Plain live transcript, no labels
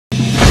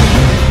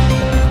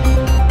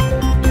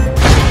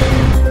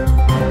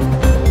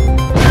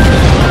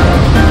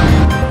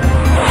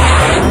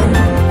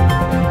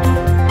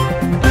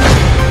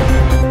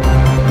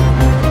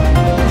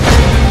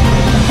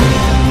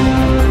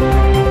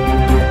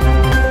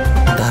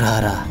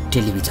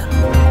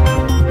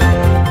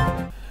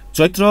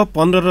चैत्र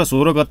 15 र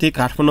 16 गते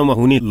काठमाडौँमा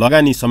हुने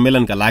लगानी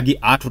सम्मेलनका लागि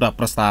 8 वटा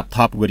प्रस्ताव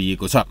थप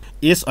गरिएको छ।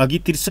 यसअघि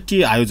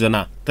 63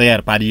 आयोजना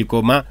तयार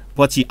पारिएकोमा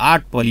पछि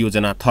 8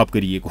 परियोजना थप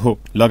गरिएको हो।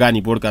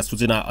 लगानी बोर्डका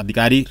सूचना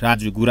अधिकारी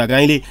राजु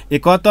गुरागाईले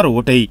 71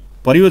 वटै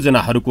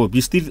परियोजनाहरूको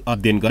विस्तृत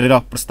अध्ययन गरेर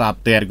प्रस्ताव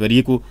तयार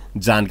गरिएको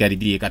जानकारी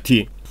दिएका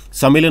थिए।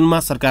 सम्मेलनमा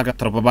सरकारका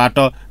तर्फबाट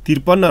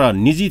 53 र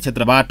निजी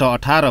क्षेत्रबाट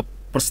 18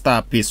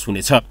 प्रस्ताव पेश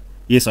हुनेछ।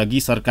 यसअघि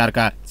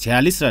सरकारका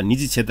 46 र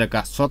निजी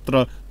क्षेत्रका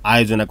 17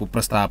 आयोजनाको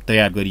प्रस्ताव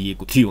तयार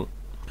गरिएको थियो।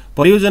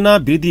 परियोजना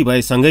वृद्धि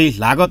भएसँगै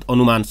लागत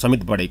अनुमान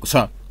समेत बढेको छ।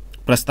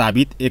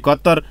 प्रस्तावित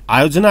 71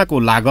 आयोजनाको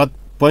लागत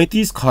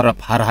 35 खरब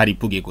हाराहारी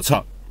पुगेको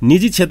छ।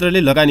 निजी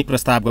क्षेत्रले लगानी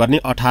प्रस्ताव गर्ने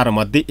 18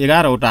 मध्ये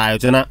 11 वटा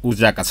आयोजना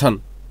ऊर्जाका छन्।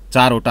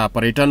 4 वटा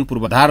पर्यटन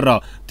पूर्वाधार र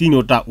 3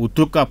 वटा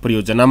उद्योगका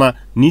परियोजनामा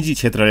निजी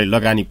क्षेत्रले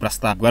लगानी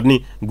प्रस्ताव गर्ने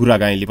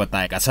गुरागाईले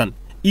बताएका छन्।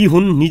 यी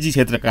हुन् निजी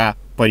क्षेत्रका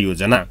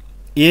परियोजना।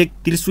 1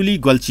 त्रिशुली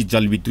गल्छी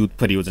जलविद्युत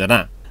परियोजना,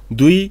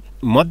 2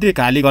 मध्य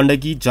काली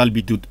गण्डकी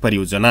जलविद्युत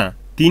परियोजना,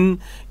 3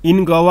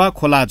 इनगवा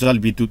खोला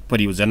जलविद्युत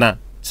परियोजना,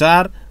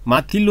 4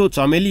 माथिल्लो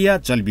चमेलिया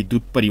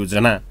जलविद्युत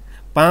परियोजना,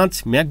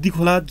 5 म्याग्दी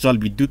खोला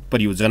जलविद्युत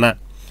परियोजना,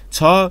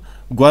 6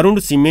 गरुड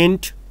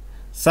cement,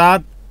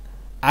 7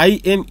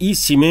 IME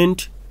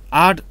cement,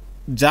 8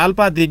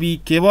 Jalpadevi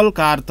cable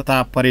car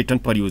तथा पर्यटन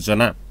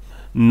परियोजना,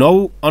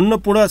 9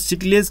 अन्नपूर्ण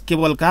सिक्लेज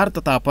केबल कार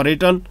तथा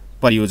पर्यटन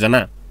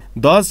परियोजना,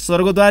 10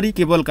 स्वर्गद्वारी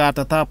केबल कार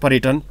तथा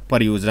पर्यटन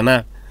परियोजना,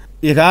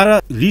 11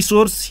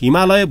 रिसोर्स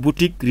हिमालय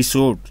बुटिक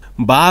रिसोर्ट,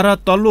 12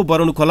 तल्लो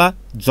बरुणखोला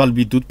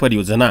जलविद्युत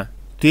परियोजना,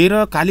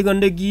 13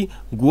 कालीगण्डकी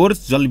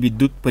गोर्स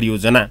जलविद्युत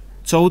परियोजना,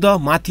 14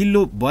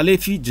 माथिल्लो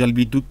बलेफी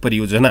जलविद्युत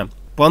परियोजना,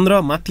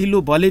 15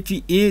 माथिल्लो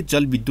बलेफी ए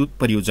जलविद्युत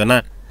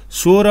परियोजना,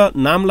 16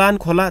 नामलान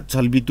खोला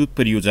जलविद्युत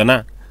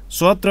परियोजना,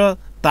 17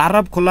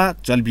 तारब खोला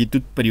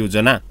जलविद्युत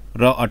परियोजना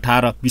र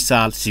 18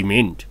 विशाल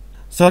सिमेन्ट।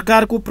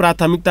 सरकारको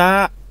प्राथमिकता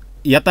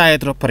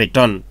यातायात र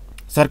पर्यटन।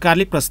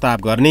 सरकारले प्रस्ताव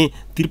गर्ने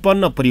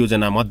 53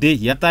 परियोजना मध्ये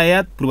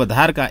यातायात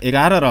पूर्वाधारका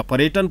 11 र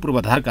पर्यटन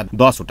पूर्वाधारका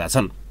 10 वटा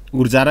छन्।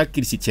 ऊर्जा र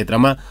कृषि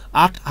क्षेत्रमा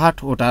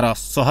 8 वटा र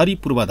शहरी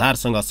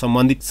पूर्वाधारसँग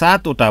सम्बन्धित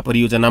 7 वटा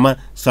परियोजनामा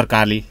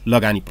सरकारले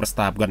लगानी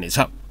प्रस्ताव गर्नेछ।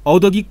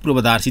 औद्योगिक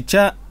पूर्वाधार,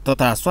 शिक्षा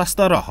तथा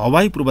स्वास्थ्य र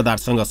हवाई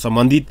पूर्वाधारसँग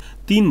सम्बन्धित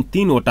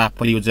 3 वटा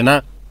परियोजना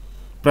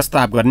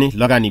प्रस्ताव गर्ने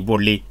लगानी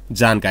बोर्डले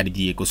जानकारी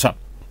दिएको छ।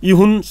 यी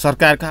हुन्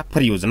सरकारका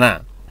परियोजना।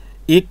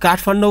 1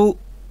 Kathmandu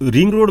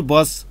ring road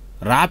bus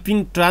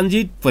रापिङ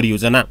transit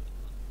परियोजना,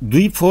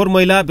 2 फोहोर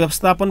मैला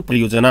व्यवस्थापन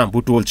परियोजना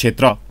बुटोल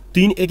क्षेत्र,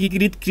 3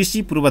 एकीकृत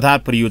कृषि पूर्वाधार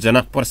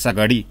परियोजना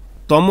पर्सागढी,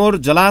 तमोर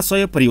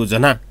जलाशय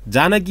परियोजना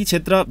जानकी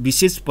क्षेत्र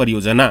विशेष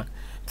परियोजना,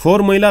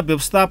 फोहोर मैला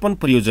व्यवस्थापन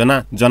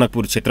परियोजना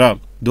जनकपुर क्षेत्र,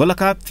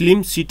 दोलखा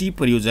फिल्म सिटी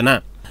परियोजना,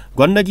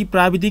 गण्डकी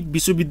प्राविधिक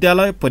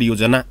विश्वविद्यालय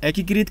परियोजना,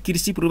 एकीकृत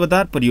कृषि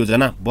पूर्वाधार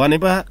परियोजना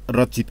बनेपा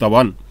र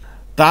चितवन,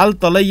 ताल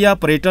तलैया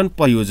पर्यटन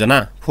परियोजना,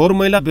 फोहोर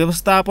मैला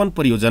व्यवस्थापन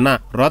परियोजना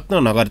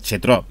रत्ननगर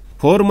क्षेत्र,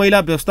 फोहोर मैला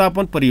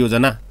व्यवस्थापन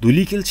परियोजना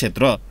धुलीखेल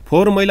क्षेत्र,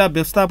 फोहोर मैला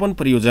व्यवस्थापन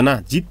परियोजना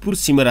जितपुर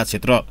सिमरा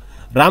क्षेत्र,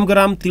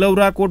 रामग्राम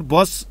तिलौराकोट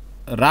बस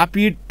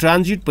रापिड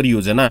ट्रान्जिट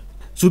परियोजना,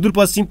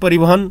 सुदूरपश्चिम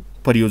परिवहन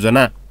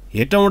परियोजना,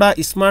 हेटौडा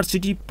स्मार्ट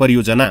सिटी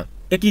परियोजना,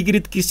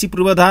 एकीकृत कृषि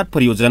पूर्वाधार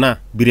परियोजना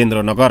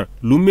वीरेन्द्रनगर,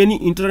 लुम्बिनी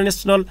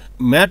इन्टरनेसनल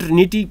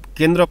म्याटर्निटी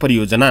केन्द्र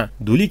परियोजना,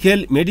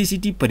 धुलीखेल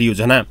मेडिसिटी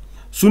परियोजना,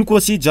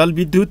 सुनकोशी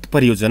जलविद्युत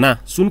परियोजना,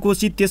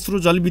 सुनकोशी तेस्रो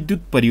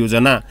जलविद्युत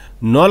परियोजना,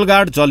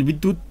 नलगाड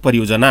जलविद्युत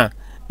परियोजना,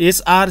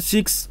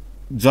 SR6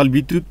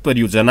 जलविद्युत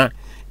परियोजना,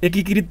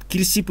 एकीकृत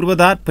कृषि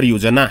पूर्वाधार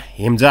परियोजना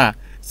हेम्जा,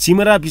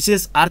 सिमरा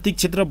विशेष आर्थिक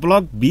क्षेत्र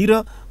ब्लक बी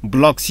र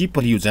ब्लक सी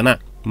परियोजना,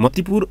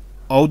 मतिपुर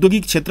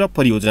औद्योगिक क्षेत्र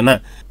परियोजना,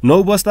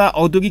 नौबस्ता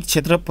औद्योगिक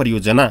क्षेत्र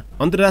परियोजना,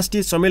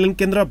 अन्तर्राष्ट्रिय सम्मेलन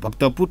केन्द्र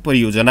भक्तपुर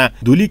परियोजना,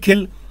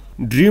 धुलीखेल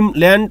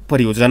ड्रिमल्यान्ड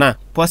परियोजना,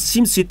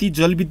 पश्चिम सेती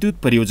जलविद्युत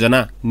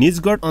परियोजना,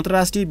 निजगढ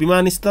अन्तर्राष्ट्रिय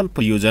विमानस्थल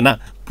परियोजना,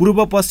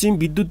 पूर्व पश्चिम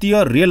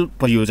विद्युतीय रेल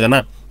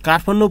परियोजना,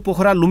 काठमाडौँ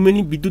पोखरा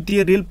लुम्बिनी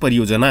विद्युतीय रेल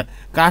परियोजना,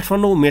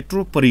 काठमाडौँ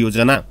मेट्रो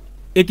परियोजना,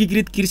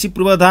 एकीकृत कृषि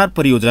पूर्वाधार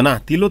परियोजना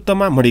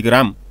तिलोत्तमा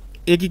मणिग्राम,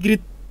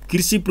 एकीकृत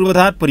कृषि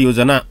पूर्वाधार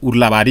परियोजना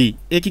उर्लाबारी,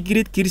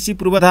 एकीकृत कृषि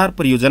पूर्वाधार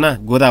परियोजना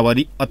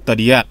गोदावरी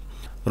अत्तरिया,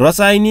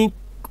 रासायनिक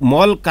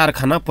मल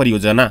कारखाना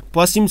परियोजना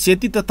पश्चिम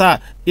सेती तथा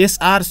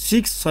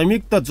SR6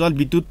 संयुक्त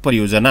जलविद्युत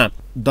परियोजना,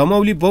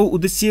 दमौली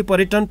बहुउद्देश्य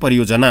पर्यटन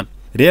परियोजना,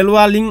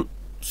 रेलवालिङ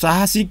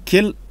साहसिक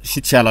खेल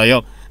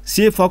शिक्षालय,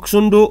 से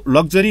फक्सुन्डो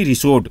लग्जरी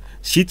रिसोर्ट,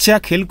 शिक्षा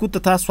खेलकुद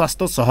तथा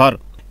स्वास्थ्य सहर,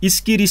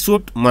 स्की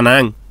रिसोर्ट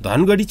मनाङ,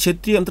 धनगढी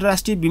क्षेत्रीय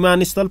अन्तर्राष्ट्रिय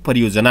विमानस्थल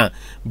परियोजना,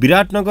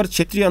 विराटनगर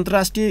क्षेत्रीय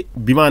अन्तर्राष्ट्रिय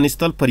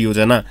विमानस्थल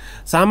परियोजना,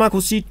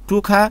 सामाखुसी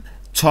टोखा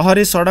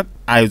छहरे सडक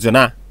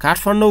आयोजना,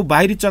 काठमाडौँ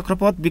बाहिरी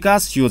चक्रपथ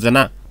विकास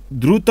योजना,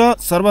 द्रुत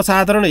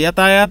सर्वसाधारण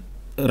यातायात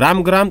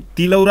रामग्राम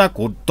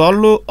तिलौराकोट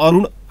तल्लो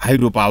Arun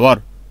hydro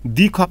power,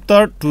 the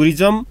Khaptad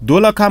tourism,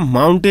 Dolakha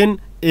mountain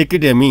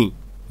academy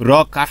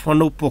र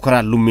काठमाडौँ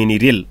पोखरा लुम्बिनी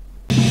रेल